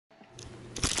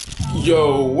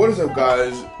Yo, what is up,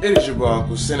 guys? It is your boy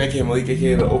Aqua, aka Malik,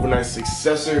 aka the overnight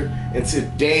successor, and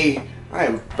today I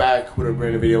am back with a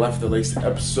brand new video, Life of the Lakes,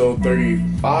 episode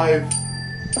 35.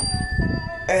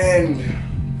 And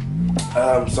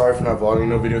I'm sorry for not vlogging.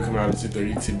 No video coming out at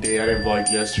 2:30 today. I didn't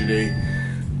vlog yesterday.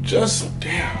 Just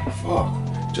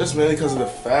mainly because of the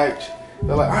fact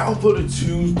that I uploaded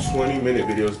two 20-minute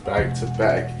videos back to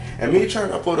back, and me trying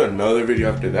to upload another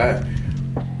video after that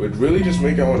would really just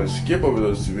make I want to skip over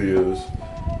those two videos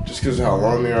just because of how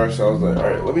long they are. So I was like,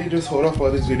 alright, let me just hold off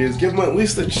on these videos, give them at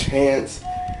least a chance.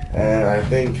 And I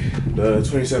think the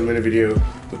 27-minute video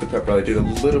with the pep rally did I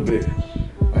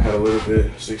had a little bit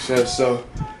of success, so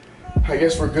I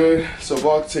guess we're good. So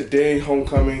vlog today,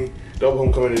 homecoming, double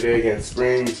homecoming today against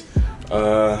Springs.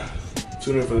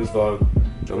 Tune in for this vlog,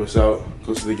 don't miss out,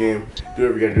 go to the game, do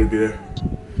whatever you gotta do to be there.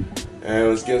 And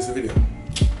let's get into the video.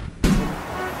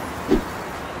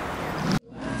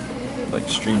 Like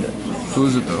stream that. Who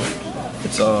is it though?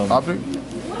 It's Optic?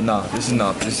 Nah, this is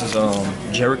not. This is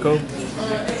Jericho.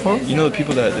 Huh? You know the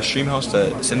people that the stream house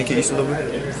that Syndicate used to live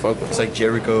with? Fuck. It's like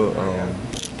Jericho.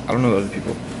 I don't know the other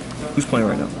people. Who's playing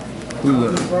right now? Who?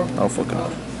 I don't fucking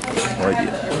know. No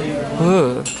idea.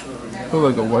 Look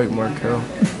like a white Markel.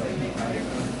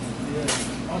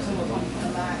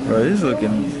 Bro, this is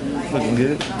looking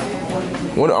good.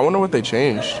 I wonder what they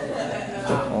changed. I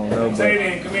don't know,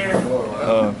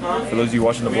 but for those of you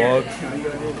watching the vlog,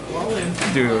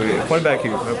 dude, point back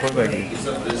here.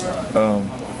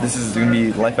 This is gonna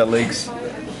be Life at Lakes.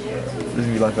 This is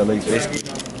gonna be Life at Lakes,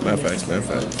 basically. Man facts.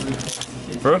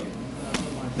 Bro,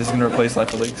 this is gonna replace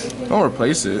Life at Lakes. Don't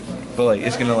replace it. But like,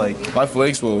 it's gonna like Life of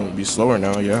Lakes will be slower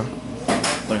now, yeah.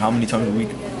 like how many times a week?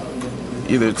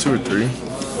 Either 2 or 3.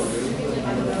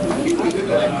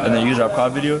 And then you drop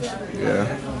COD videos. Yeah.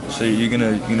 So you're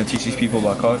gonna teach these people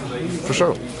about COD? For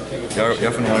sure.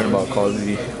 Y'all finna learn about Call of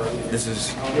Duty. This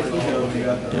is,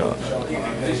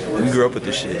 we grew up with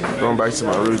this shit. Going back to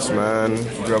my roots, man.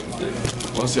 We grew up with it.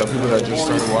 Most of y'all people that just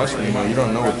started watching, you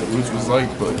don't know what the roots was like,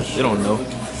 but They don't know.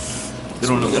 They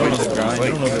don't know the grind.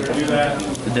 They don't know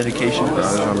the dedication. The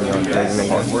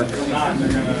hard work.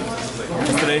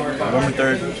 Today, November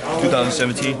 3rd,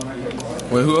 2017.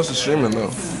 wait, who else is streaming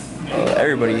though?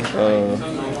 Everybody.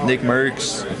 Nick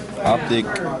Merckx, Optic,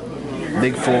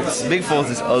 Big Fultz. Big Fultz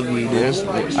is ugly, dude.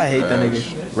 I hate that nigga.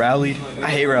 Rally.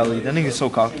 I hate Rally. That nigga's so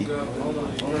cocky.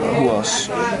 Who else?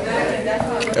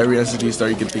 Every SSD star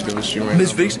you can think of is streaming.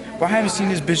 Miss Vixen. Bro, I haven't seen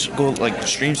this bitch go like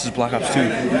stream since Black Ops 2.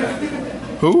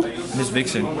 Who? Miss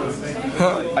Vixen.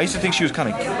 Huh? I used to think she was kind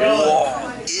of cute.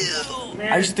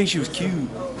 I used to think she was cute.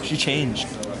 She changed.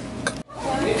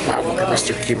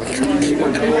 Mr. Keep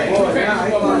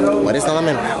What is the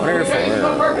lemon powder for?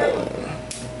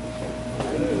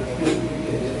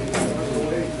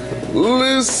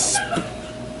 Lisp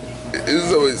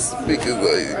is always speaking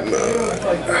like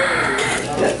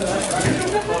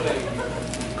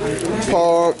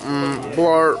Paul,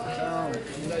 Bart,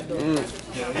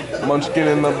 Munchkin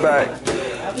in the back.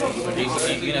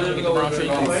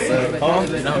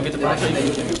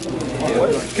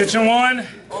 Kitchen one.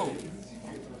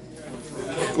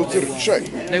 Go to the check.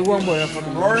 They won by a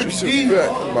She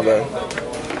back. My bad.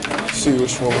 See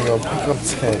which one we're gonna pick up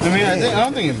 10. I mean, I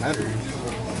don't think it matters.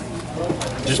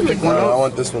 Just pick one I up.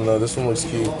 want this one though. This one looks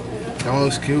cute. That one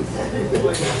looks cute.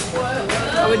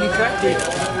 Oh, when you cracked it.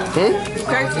 Hmm?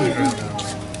 Cracked it.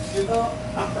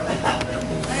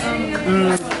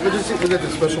 What is that the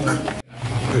special one?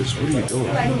 Chris, what are you doing?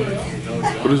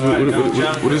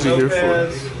 What is he here for?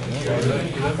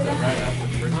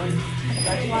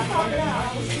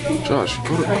 Josh,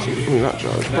 go to not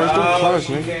Josh. Bryce, go to class,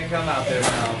 nigga.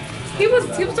 He was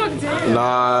talking to him.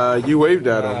 Nah, you waved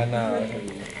at him.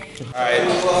 Alright,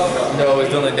 no,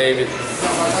 it's Dylan David.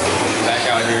 Back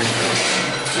out here.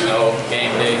 You know,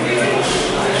 game day.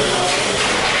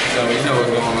 So you know what's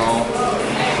going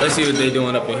on. Let's see what they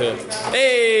doing up in here.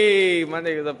 Hey, my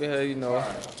niggas up in here, you know.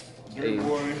 Hey,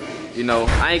 you know,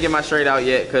 I ain't get my straight out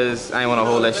yet because I ain't want to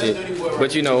hold that shit.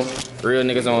 But you know, real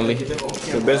niggas only.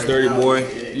 The best dirty boy.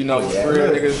 You know, real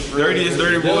niggas. Dirtiest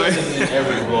dirty boy.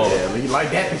 Every boy. Yeah, you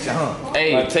like that picture, huh?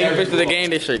 Hey, take a picture of the game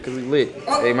day shirt because we lit.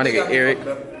 Hey, my nigga Eric.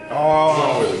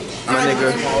 Oh. My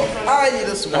nigga. I need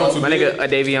a small. My nigga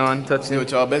Davion touching.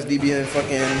 With y'all, best DB in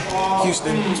fucking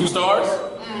Houston. 2 stars?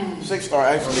 6-star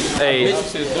actually. Hey,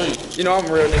 you know I'm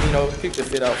real nigga. You know, keep the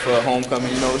fit out for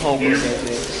homecoming. You know, homecoming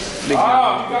shit. Big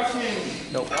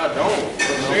nope, I don't.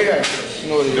 You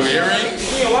know what it is. The earrings?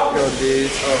 You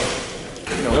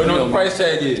know, what the price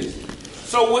tag is.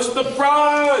 So what's the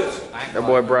price? That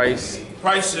boy Bryce.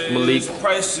 Prices. Malik.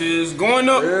 Prices going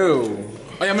up. Ew.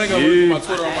 Oh yeah, I'm gonna go put my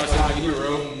Twitter on my side, like a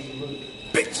hero.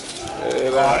 Bitch.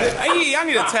 Hey, I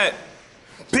need a tap.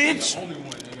 Bitch. I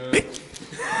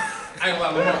ain't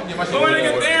gonna lie, get my shit.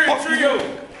 Nigga there in trio.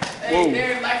 Hey,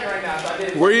 they're lacking right now, so I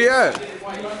did. Where you at?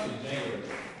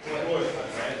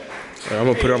 Yeah, I'm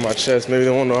gonna put it on my chest. Maybe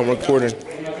they won't know I'm recording.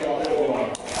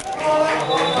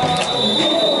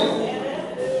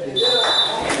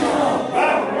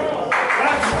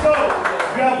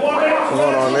 What's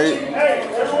going on, Nate? Hey,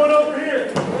 everyone over here.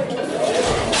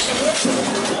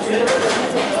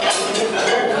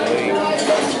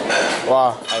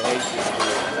 Why? I hate this school.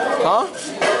 Huh?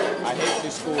 I hate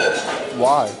this school.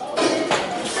 Why?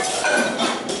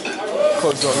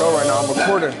 Coach don't know right now. I'm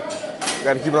recording.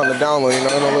 Gotta keep it on the down low, you know?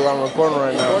 It don't look like I'm recording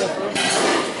right now.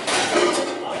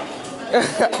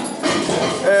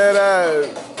 And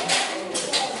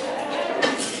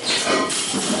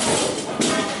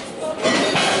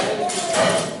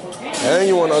and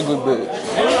you want an ugly bitch.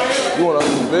 You want an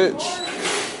ugly bitch.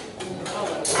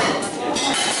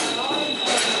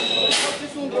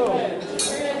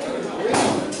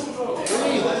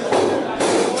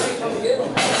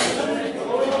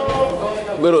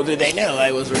 Little did they know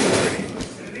I was recording.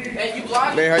 Hey, you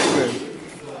blocked? Man, how you been?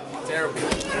 Terrible.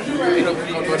 Ain't no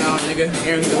gonna go down, nigga.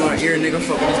 Aaron's in my ear, nigga.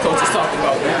 Fuck what these coaches talking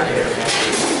about, man.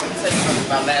 Said something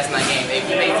about last night game. Hey,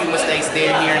 we made a few mistakes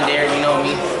there, here, and there, you know what I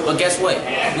mean? But guess what?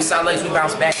 We saw legs, we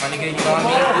bounced back, my nigga. You know what I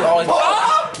mean? We always.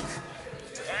 Oh!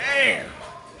 Damn.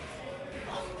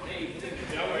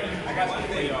 I got something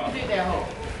for y'all. Take that home.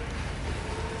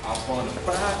 I want to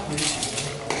fight.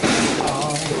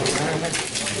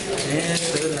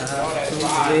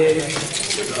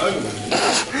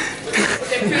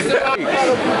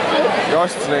 Y'all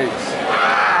snakes.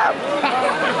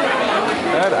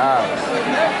 That ass.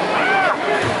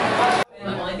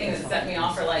 The only thing that set me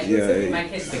off are like my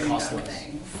kids doing couple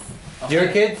things. Your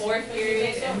kids? Fourth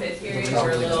period and fifth period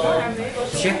were a little. No, that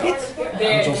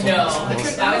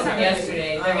was from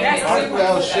yesterday. They're gonna get super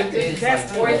affected.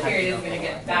 Fourth period is gonna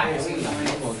get back to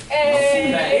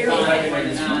Hey,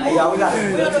 Yeah, we got to do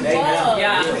it today now.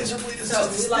 yeah. So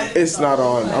like, It's not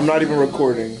on. I'm not even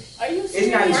recording. are you It's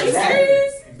not even serious?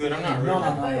 that. Good, I'm not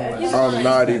ready. I'm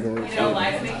not even You know, recording.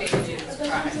 life make babies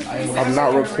cry. I'm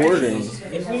not recording.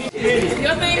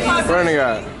 Your thing popped. Burning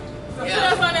guy. Put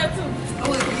us on that too.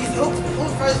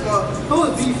 Who's first of all? Who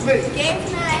is B-Fit? Game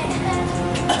tonight.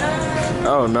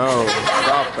 Oh no.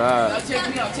 Stop that. Check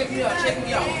me out, check me out, check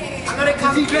me out. I know they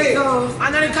come. I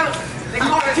know they come. They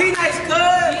call it T-Nice,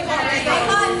 good.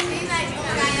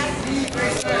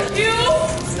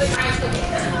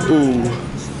 Ooh.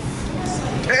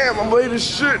 Damn, I'm late as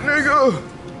shit, nigga.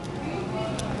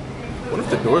 What if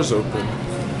the door's open?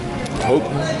 I hope.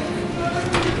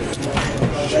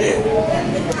 Shit.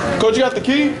 Coach, you got the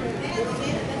key?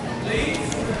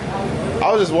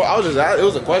 I was just asking. It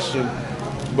was a question.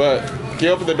 But can you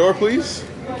open the door, please?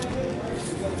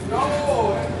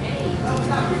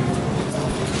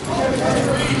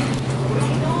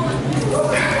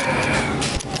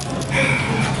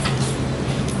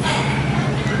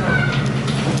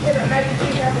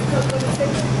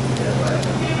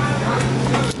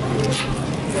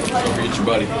 Reach your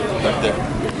buddy back there.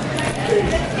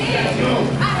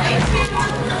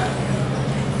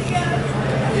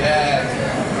 Yeah.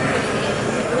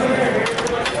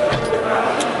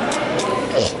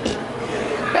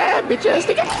 Bad bitch ass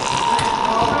nigga.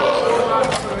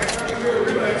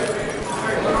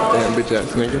 Damn bitch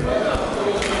ass nigga.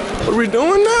 What are we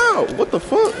doing now? What the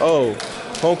fuck? Oh,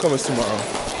 homecoming's tomorrow.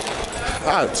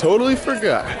 I totally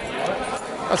forgot.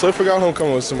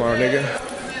 Homecoming was tomorrow, nigga.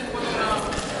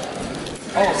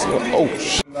 Oh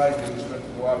shit. Night they expect to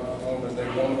go out and perform as they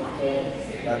want to perform,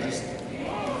 not just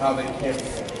how they can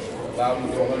perform. Allow them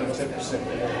to go 110%.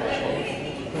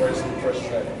 Where's the first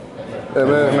track? Hey,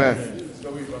 man.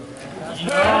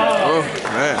 Oh,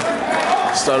 man.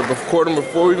 Started recording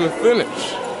before we even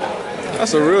finished.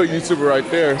 That's a real YouTuber right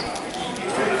there.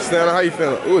 Stanley, how you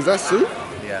feeling? Ooh, is that Sue?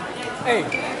 Yeah. Hey.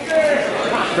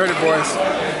 Dirty boys.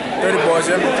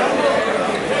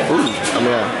 Ooh, I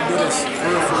mean, Do this.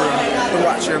 For real.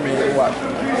 Watch, hear me. Watch.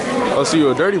 oh, so you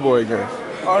a dirty boy again?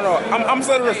 Oh no, I'm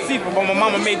selling a receipt, but my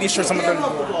mama made these shirts. I'm a dirty boy.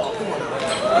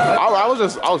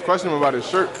 I was questioning him about his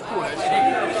shirt.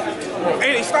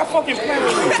 Hey, stop fucking playing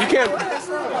with me. You can't.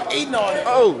 Eating on it.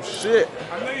 Oh shit.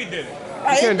 I know you did it.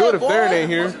 You can't do it if Theron ain't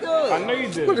here. I know you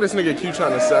did Look at this nigga Q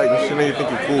trying to sag and shit. Nigga think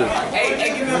he cool.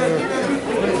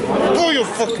 Pull your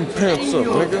fucking pants up,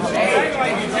 nigga.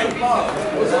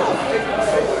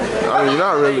 I mean,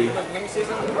 not really.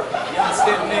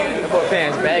 That boy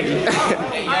pants baggy.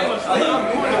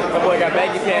 That boy got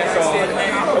baggy pants on.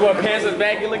 That boy pants was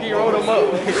baggy. Look, he rolled them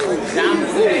up.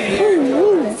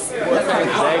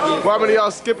 Why many of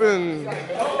y'all skipping? Bro,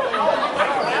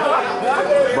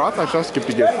 I thought y'all skipped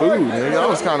to get food, nigga. I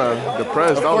was kind of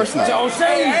depressed. Of course not. So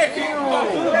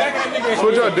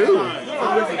what y'all do?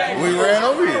 We ran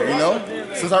over here, you know?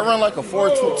 Since I run like a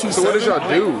 4.27. So what did y'all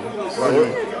do?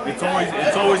 It's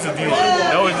always a deal.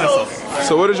 They always listen.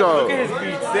 So what did y'all? Look at his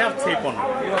beats. They have tape on them.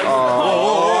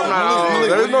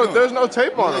 There's no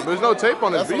tape on them. There's no tape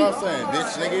on his beat. That's what I'm saying,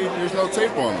 bitch, nigga. There's no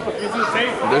tape on them.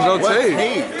 There's no What tape.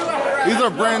 tape? These are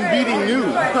brand beating new.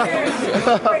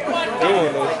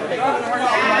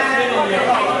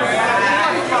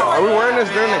 Are we wearing this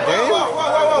during the game?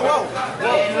 Whoa.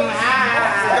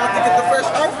 Got to get the fresh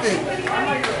outfit.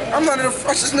 I'm not the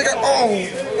freshest nigga.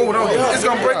 It's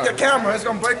gonna break the camera. It's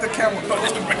gonna break the camera.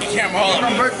 It's gonna break the camera. It's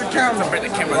gonna break the camera. Break the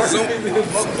camera. Zoom.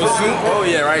 Oh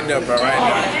yeah, right there, bro.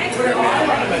 Right there.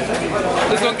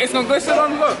 It's gonna glisten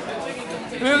on. Look.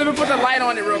 Let me put the light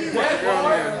on it real quick.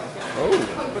 Oh.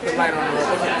 Put the light on it real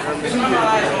quick. Yeah.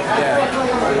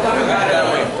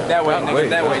 That way. Nigga.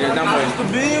 That way. There's no way. To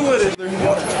be with it.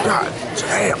 God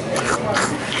damn.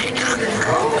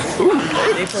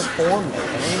 They performed.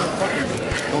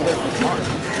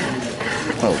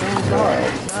 Oh, God.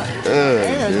 Dude.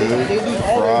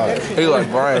 He like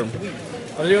Brian.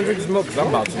 Are you gonna drink this milk? Because I'm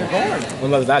about to.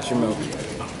 Unless that's your milk.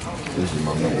 This is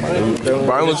my milk.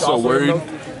 Brian was so worried.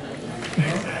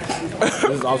 This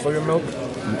is also your milk? Because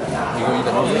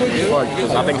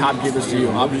I think Hop gave this to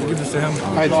you. Hop, you give this to him?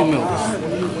 I had 2 milks.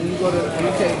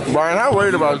 Brian, how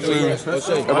worried about you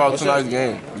about tonight's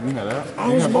game? You know that? I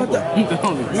was about that.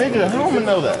 Nigga, how am I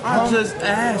know that? I just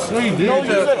asked. No, you did. No,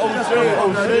 you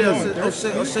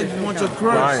said, I said you want your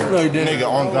crush. No, you didn't. Nigga,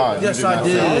 on God. Yes, I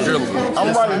did.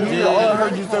 I'm right here. All I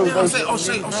heard you say was, I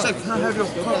said, can I have your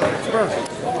crush?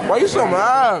 Why you so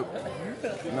mad?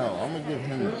 No, I'm gonna give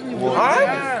him.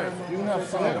 Huh? You have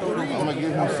some. I'm gonna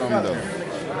give him some though.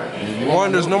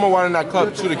 One, there's no more water in that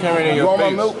cup. Two, the camera in You your want my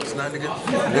face. milk? It's not, nigga.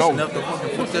 No. Enough to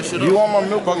fucking fuck that shit up. You want my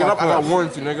milk? Fuck it up, I got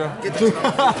warranty, nigga.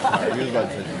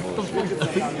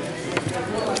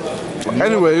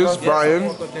 Anyways, Brian.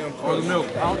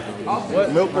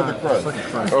 Milk or the crust?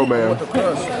 Oh man.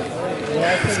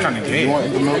 It's kind of gay. You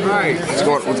want the milk?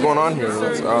 What's going on here?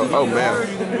 Oh man.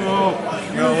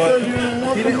 You know what?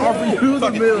 He didn't offer you the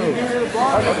milk.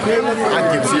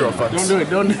 I give 0 fucks. Don't do it.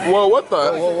 Don't do it. Whoa, what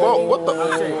the? Whoa, what the?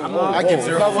 I give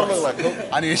 0 fucks. Look like Coke?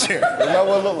 I need to share. Does that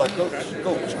one look like Coke?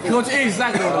 Coach,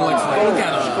 exactly what it looks like. Look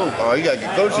at him. Oh, you gotta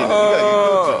get Coach in it.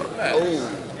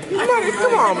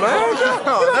 Come on, man.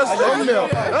 That's thumbnail.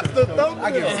 That's the thumbnail.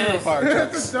 I give 0 fire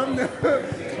trucks.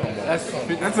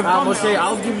 That's a thumbnail.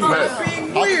 I'll give you that.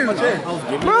 Weird. I'll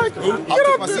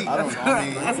take my seat.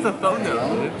 That's the thumbnail.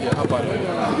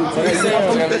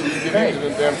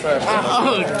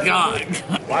 Oh, God.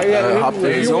 Why you gotta hop in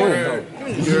his own?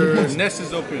 Your nest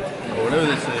is open. Or whatever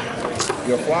they say.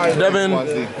 Devin.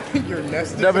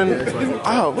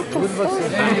 Oh, what the fuck?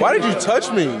 Why did you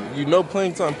touch me? You no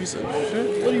playing time piece of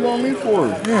shit. What do you want me for?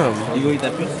 Damn. You gonna eat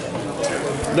that piece?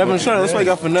 Devin, shut up. That's why you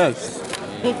got finesse.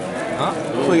 Huh?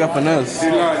 That's why you got finesse.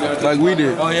 Like we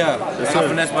did. Oh, yeah. It's not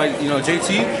finesse by,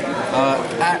 JT.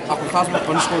 At Aqua Cosmo,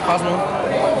 _Cosmo.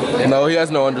 No, he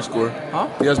has no underscore. Huh?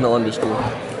 He has no underscore.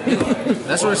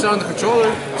 That's what it said on the controller.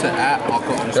 It said at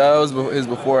Aqua. Yeah, that was his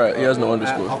before. He has no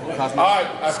underscore.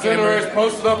 Alright, Skinner is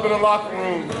posted up in the locker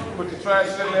room. Put the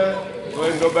trash in there. Go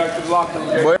ahead and go back to the locker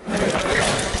room. Boy.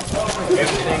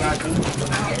 Everything I do.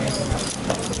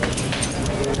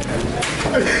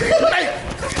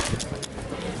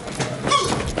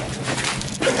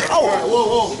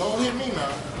 Whoa, don't hit me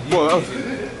now. Whoa.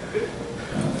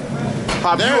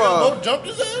 Pop, Both jumped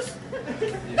his ass?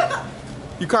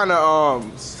 you kind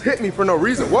of hit me for no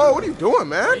reason. Whoa, what are you doing,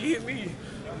 man? You hit me.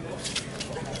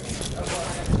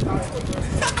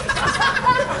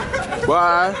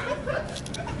 Bye.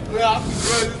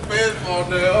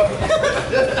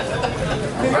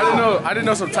 I didn't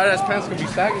know some tight ass pants could be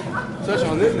sagging. Touch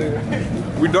on this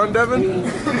nigga. We done, Devin?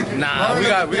 Nah, we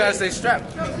gotta stay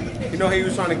strapped. You know he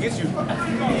was trying to get you.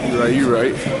 You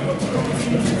right. I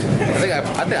think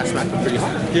I smacked him pretty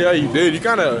hard. Yeah, you did.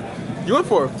 You went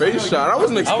for a face shot. I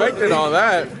wasn't expecting all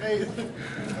that.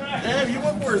 Damn, you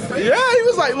went for his face. Yeah, he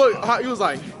was like, look, he was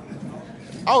like,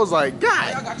 I was like,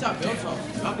 God.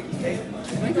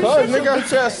 Cuz, nigga,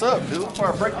 got your ass up, dude,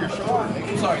 before I break your shoulder, nigga.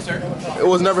 I'm sorry, sir. It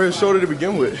was never his shoulder to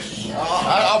begin with.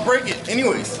 I'll break it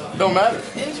anyways. Don't matter.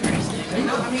 Interesting.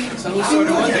 So whose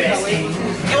shoulder was it?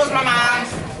 It was my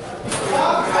mom's.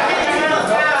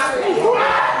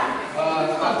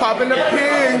 Popping the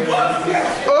pin.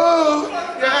 Oh,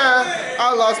 yeah.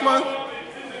 I lost my.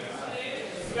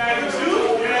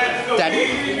 Daddy?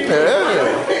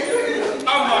 Yeah.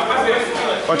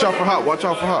 Watch out for hop. Watch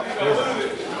out for hop. I'm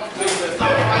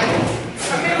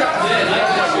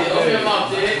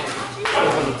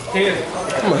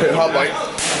gonna hit hop bite.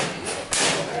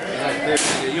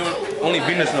 You only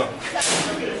Venus now.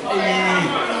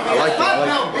 I like that. I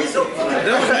like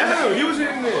That was he was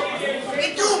hitting it.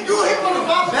 Hey, dude, you hit on the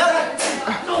ball.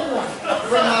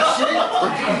 From my shit.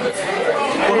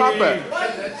 Where hop at?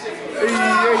 Hey.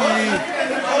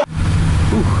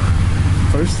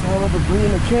 First time ever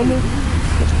bringing the camera.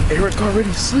 Eric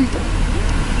already sleeping.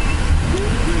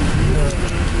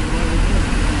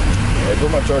 Hey,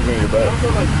 put my charger in your bag.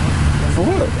 For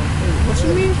what? What you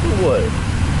mean for what?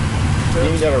 You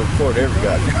ain't gotta record every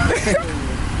guy.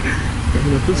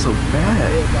 Damn, it feels so bad.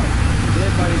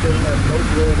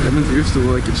 That means you're still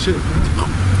liking shit.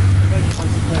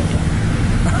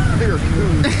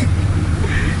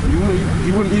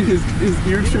 You wouldn't eat his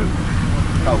ear chip?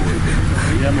 I would.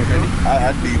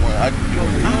 I'd be one. I'd be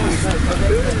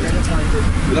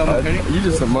one. You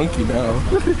just a monkey now.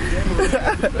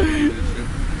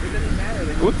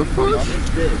 What the fuck?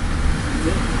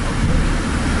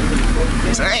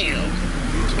 Damn.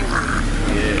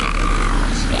 Yeah.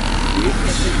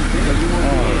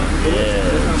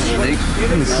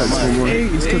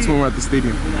 Let's cut some more at the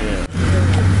stadium.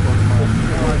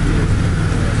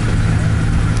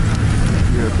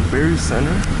 You're at the very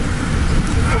center.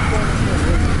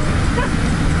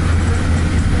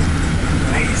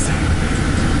 Amazing.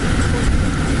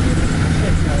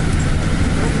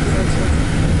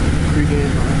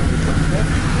 Pre-game.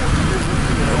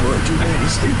 What you ready to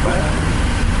sleep by?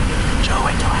 Joe,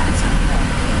 wait till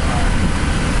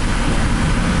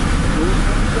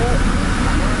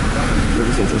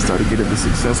ever since I started getting the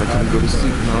success, I couldn't go to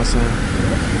sleep, you know what I'm saying?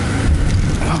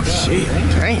 Oh shit,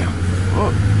 damn.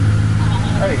 Oh.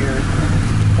 Hey, Eric.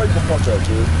 Wake the fuck up,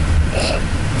 dude. I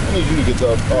need you to get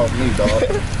off me, dog.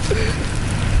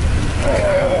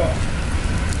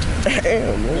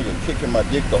 Damn, man. Nigga kicking my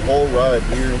dick the whole ride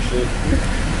here and shit.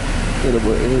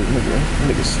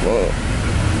 Nigga Slump.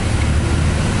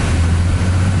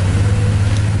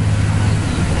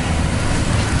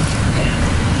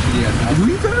 Who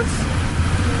eat that?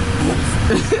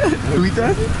 Who eat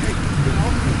that?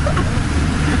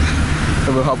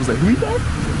 And the hop was like, who eat that?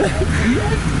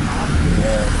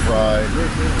 Yeah, fried.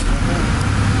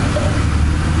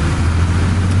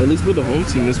 At least we're the home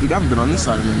team this week. I haven't been on this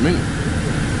side in a minute.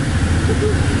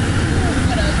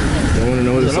 I want to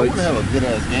know what it's like. I want to have a good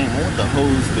ass game. I want the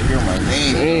hoes to hear my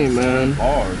name. Hey, man.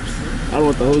 Bars. I don't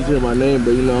want the hoes to hear my name,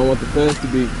 but you know, I want the fans to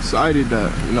be excited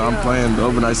that, you know, I'm playing the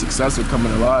overnight successor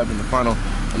coming alive in the final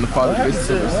on the final basis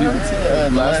of the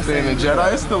season. Last day in the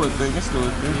Jedi, it's still a thing, it's still a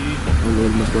thing. I'm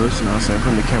loading the burst, you know what I'm saying,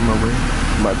 putting the camera away.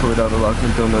 Might pull it out of the lock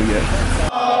and don't know yet.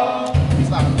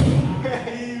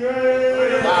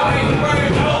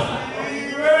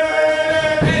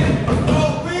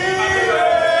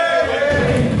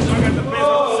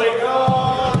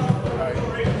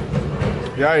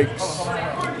 Yikes.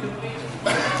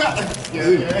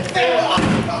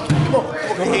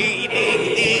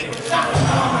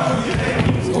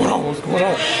 What's going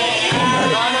on?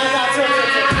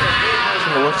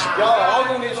 Y'all all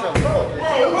gonna need your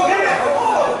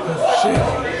Shit.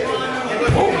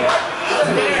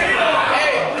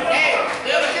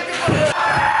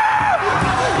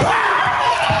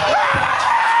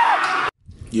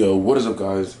 Yo, what is up,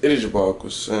 guys? It is your boy Aqua,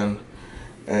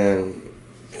 and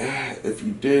if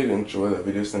you did enjoy that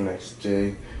video, it's the next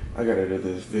day. I gotta edit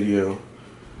this video.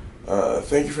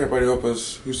 Thank you for everybody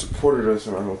who supported us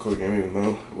in our home code game, even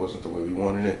though it wasn't the way we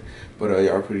wanted it. But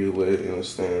y'all pretty lit in the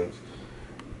stands.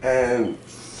 And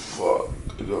fuck,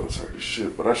 I'm sorry to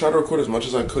shit. But I tried to record as much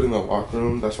as I could in the locker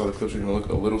room. That's why the clips are gonna look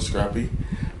a little scrappy.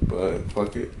 But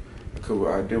fuck it,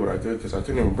 I did what I could because I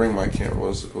couldn't even bring my camera where I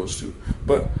was supposed to.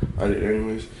 But I did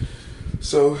anyways.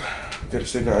 So gotta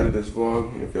say goodnight to this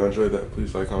vlog. If y'all enjoyed that,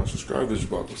 please like, comment, subscribe. This is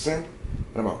your boy Aqua, and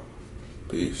I'm out.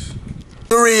 Peace.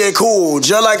 Real cool,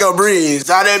 just like a breeze.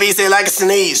 I that be say like a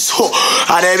sneeze.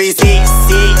 I that be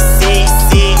see.